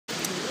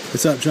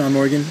What's up, John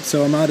Morgan?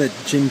 So I'm out at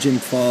Jim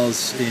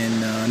Falls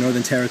in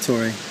Northern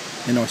Territory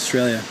in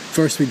Australia.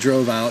 First we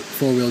drove out,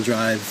 four-wheel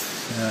drive,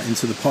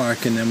 into the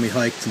park, and then we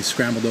hiked and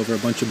scrambled over a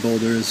bunch of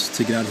boulders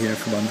to get out here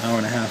for about an hour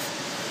and a half.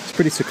 It's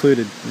pretty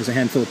secluded. There's a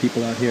handful of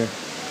people out here.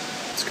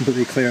 It's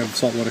completely clear of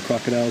saltwater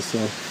crocodiles, so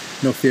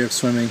no fear of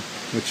swimming,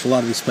 which a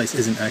lot of this place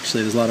isn't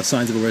actually. There's a lot of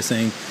signs everywhere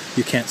saying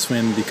you can't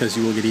swim because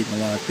you will get eaten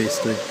alive,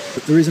 basically.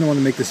 But the reason I want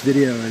to make this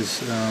video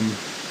is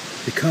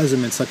because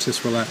I'm in such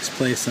this relaxed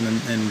place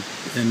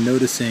and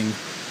noticing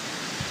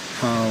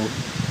how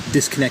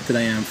disconnected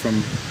I am from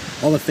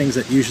all the things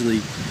that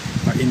usually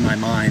are in my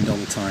mind all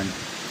the time.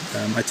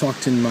 I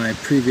talked in my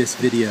previous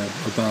video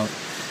about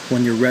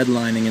when you're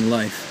redlining in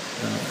life,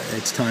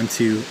 it's time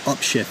to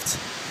upshift.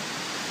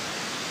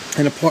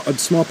 And a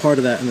small part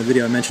of that in the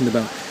video I mentioned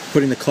about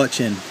putting the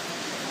clutch in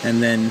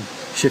and then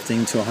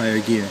shifting to a higher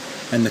gear.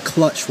 And the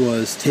clutch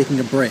was taking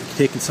a break,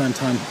 taking some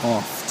time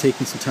off,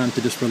 taking some time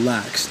to just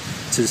relax,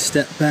 to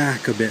step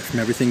back a bit from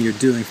everything you're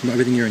doing, from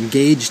everything you're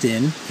engaged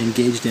in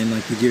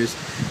like the gears,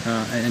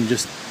 and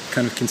just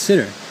kind of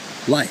consider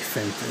life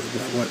and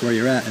where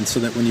you're at, and so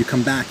that when you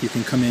come back you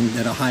can come in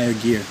at a higher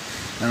gear.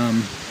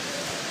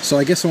 So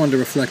I guess I wanted to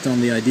reflect on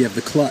the idea of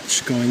the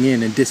clutch going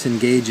in and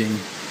disengaging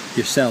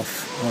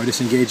yourself, or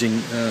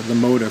disengaging the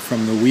motor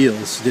from the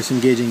wheels,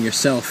 disengaging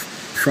yourself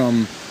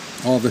from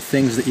all the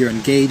things that you're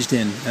engaged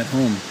in at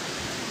home.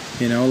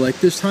 You know,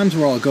 like there's times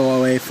where I'll go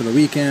away for the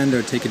weekend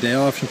or take a day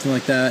off, something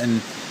like that,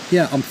 and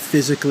yeah, I'm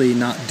physically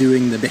not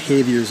doing the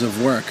behaviors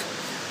of work,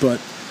 but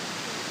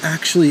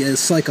actually, as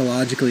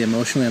psychologically,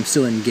 emotionally, I'm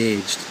still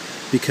engaged,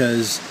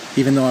 because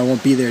even though I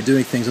won't be there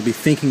doing things, I'll be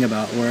thinking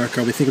about work,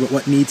 or I'll be thinking about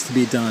what needs to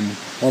be done,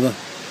 all the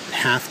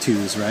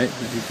have-tos, right?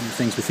 The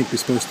things we think we're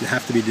supposed to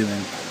have to be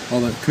doing, all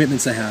the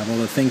commitments I have, all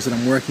the things that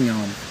I'm working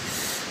on.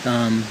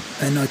 And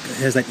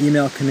has that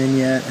email come in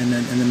yet? And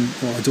then,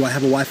 well, do I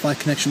have a Wi-Fi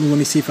connection? Well, let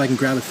me see if I can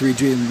grab a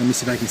 3G, and let me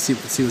see if I can see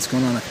what's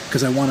going on,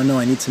 because I want to know,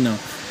 I need to know.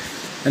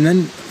 And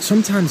then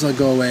sometimes I'll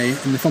go away,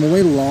 and if I'm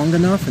away long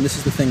enough, and this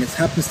is the thing, it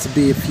happens to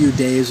be a few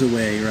days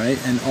away, right?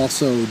 And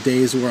also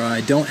days where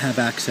I don't have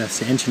access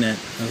to internet.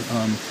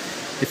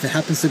 If it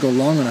happens to go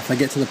long enough, I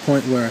get to the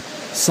point where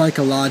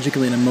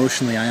psychologically and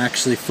emotionally I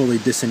actually fully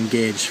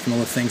disengage from all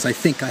the things I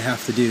think I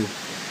have to do.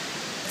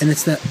 And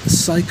it's that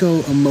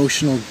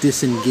psycho-emotional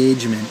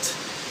disengagement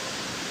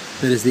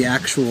that is the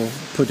actual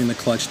putting the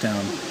clutch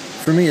down.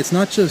 For me, it's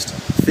not just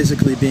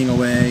physically being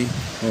away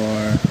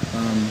or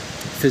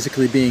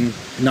physically being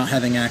not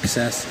having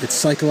access. It's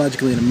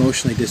psychologically and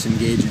emotionally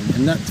disengaging.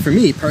 And that, for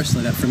me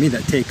personally,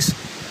 that takes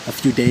a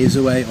few days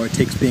away, or it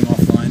takes being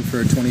offline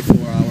for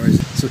 24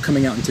 hours. So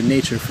coming out into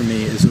nature for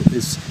me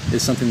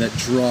is something that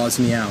draws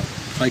me out.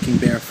 Hiking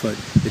barefoot,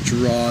 it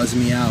draws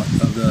me out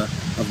of the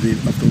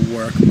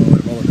work mode,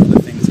 of all the other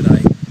things that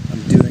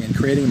I'm doing and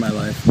creating in my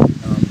life,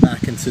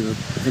 back into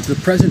the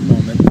present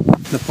moment,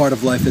 the part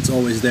of life that's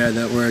always there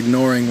that we're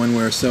ignoring when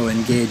we're so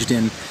engaged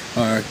in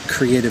our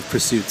creative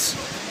pursuits.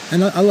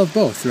 And I love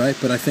both, right?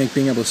 But I think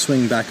being able to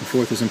swing back and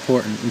forth is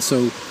important. And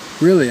so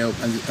really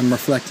I'm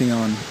reflecting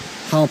on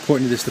how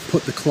important it is to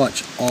put the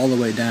clutch all the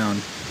way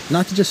down.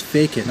 Not to just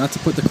fake it, not to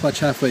put the clutch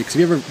halfway. Because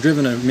if you've ever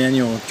driven a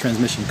manual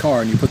transmission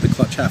car and you put the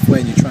clutch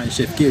halfway and you try and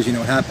shift gears, you know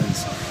what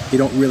happens. You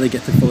don't really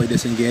get to fully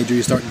disengage, or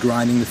you start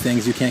grinding the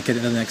things, you can't get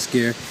into the next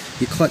gear.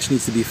 Your clutch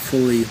needs to be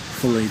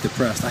fully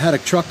depressed. I had a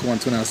truck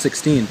once when I was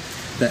 16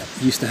 that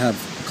used to have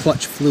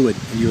clutch fluid,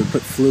 and you would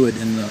put fluid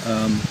in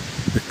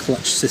the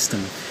clutch system.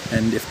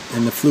 And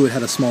the fluid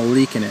had a small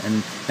leak in it,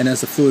 and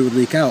as the fluid would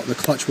leak out, the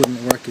clutch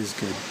wouldn't work as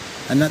good.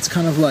 And that's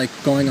kind of like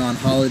going on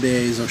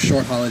holidays or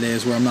short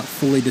holidays where I'm not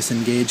fully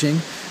disengaging.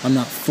 I'm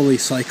not fully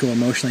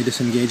psycho-emotionally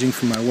disengaging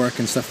from my work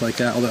and stuff like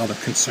that, all the other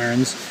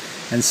concerns.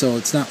 And so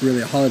it's not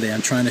really a holiday.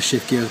 I'm trying to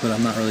shift gears, but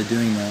I'm not really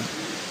doing that.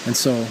 And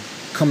so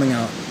coming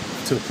out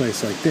to a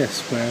place like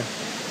this where,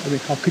 I mean,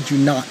 how could you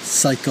not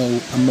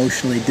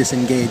psycho-emotionally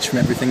disengage from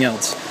everything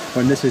else?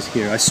 When this is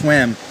here, I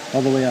swam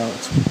all the way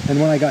out, and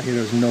when I got here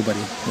there was nobody.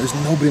 There was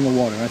nobody in the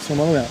water. I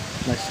swam all the way out,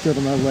 and I stood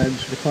on that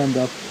ledge, I climbed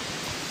up,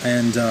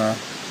 and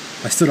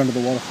I stood under the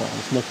waterfall and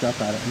just looked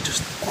up at it, and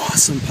just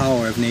awesome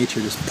power of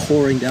nature just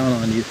pouring down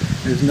on you.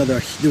 There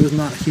was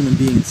not a human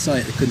being in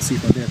sight. I couldn't see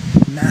from there.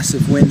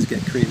 Massive winds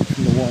get created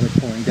from the water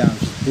pouring down,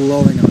 just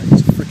blowing on you.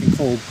 It's freaking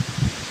cold,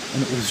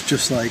 and it was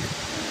just like,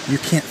 you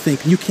can't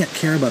think, you can't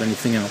care about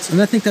anything else.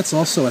 And I think that's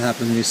also what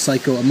happens when you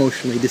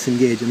psycho-emotionally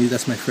disengage. I mean,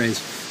 that's my phrase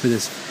for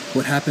this.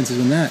 What happens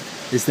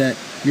is that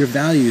your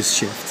values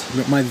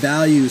shift. My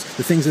values,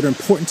 the things that are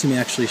important to me,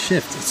 actually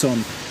shift. So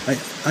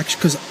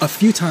because a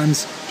few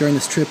times during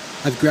this trip,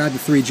 I've grabbed a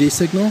 3G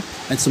signal,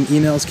 and some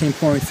emails came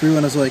pouring through, and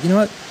I was like, you know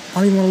what? I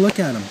don't even want to look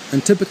at them.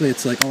 And typically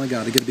it's like, oh my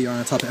God, I gotta be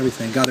on top of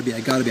everything. I gotta be,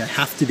 I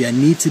have to be, I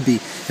need to be.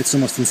 It's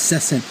almost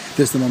incessant.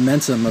 There's the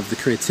momentum of the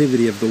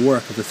creativity of the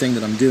work, of the thing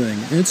that I'm doing.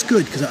 And it's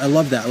good, because I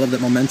love that. I love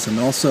that momentum.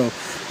 And also,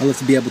 I love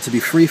to be able to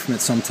be free from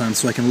it sometimes,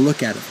 so I can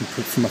look at it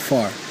from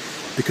afar.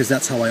 because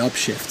that's how I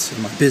upshift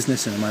in my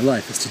business and in my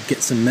life, is to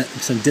get some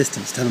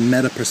distance, to have a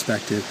meta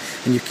perspective.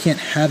 And you can't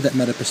have that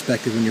meta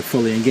perspective when you're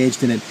fully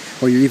engaged in it,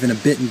 or you're even a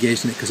bit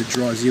engaged in it, because it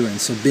draws you in.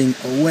 So being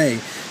away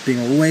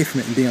from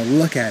it and being able to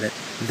look at it,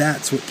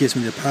 that's what gives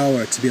me the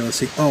power to be able to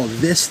say, oh,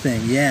 this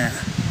thing, yeah,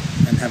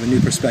 and have a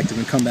new perspective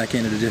and come back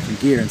in at a different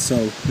gear. And so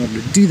in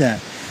order to do that,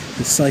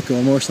 to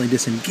psycho-emotionally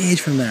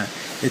disengage from that,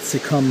 it's to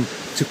come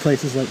to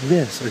places like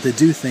this, or to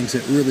do things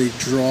that really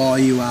draw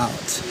you out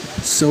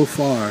so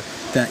far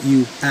that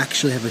you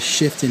actually have a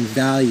shift in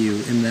value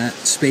in that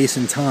space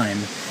and time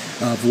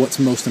of what's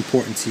most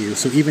important to you.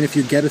 So even if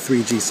you get a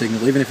 3G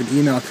signal, even if an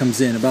email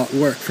comes in about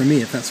work, for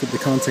me, if that's what the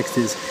context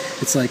is,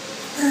 it's like,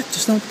 I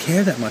just don't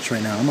care that much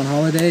right now. I'm on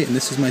holiday and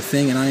this is my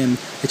thing, and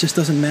it just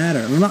doesn't matter.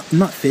 I'm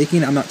not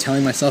faking it. I'm not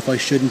telling myself I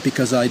shouldn't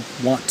because I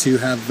want to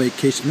have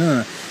vacation.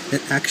 No.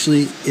 It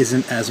actually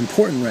isn't as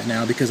important right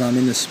now because I'm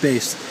in this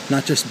space,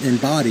 not just in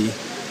body,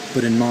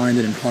 but in mind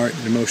and in heart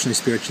and emotionally,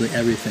 spiritually,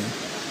 everything.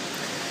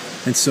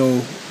 And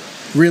so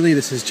really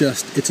this is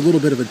just, it's a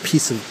little bit of a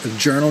piece of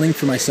journaling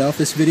for myself,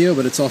 this video,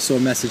 but it's also a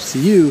message to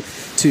you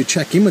to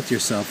check in with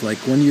yourself. Like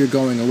when you're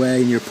going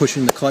away and you're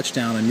pushing the clutch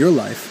down on your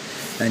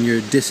life and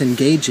you're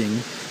disengaging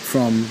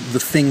from the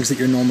things that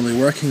you're normally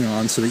working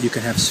on so that you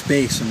can have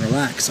space and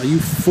relax, are you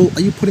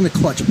putting the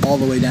clutch all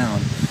the way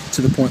down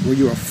to the point where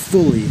you are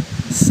fully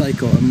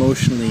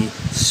psycho-emotionally,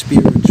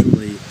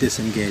 spiritually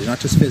disengaged, not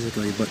just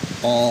physically, but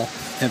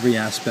every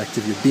aspect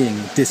of your being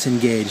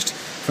disengaged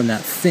from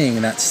that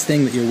thing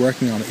that you're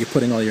working on, that you're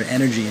putting all your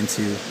energy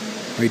into?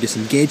 Are you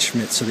disengaged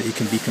from it so that you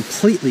can be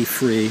completely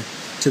free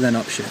to then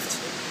upshift?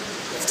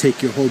 To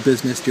take your whole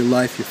business, your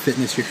life, your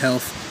fitness, your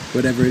health,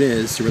 whatever it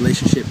is, your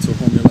relationship to a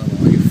whole new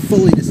level. Are you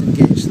fully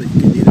disengaged so that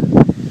you can do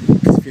that?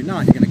 Because if you're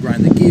not, you're going to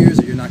grind the gears,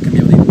 or you're not going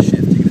to be able to even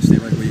shift. You're going to stay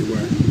right where you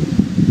were.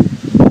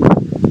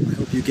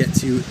 You get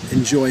to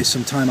enjoy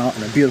some time out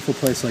in a beautiful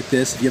place like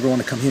this. If you ever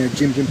want to come here,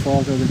 Jim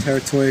Falls, Northern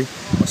Territory,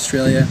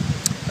 Australia,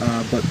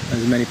 but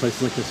there's many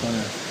places like this on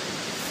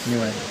Earth.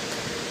 Anyway,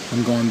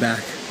 I'm going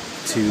back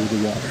to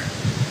the water.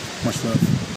 Much love.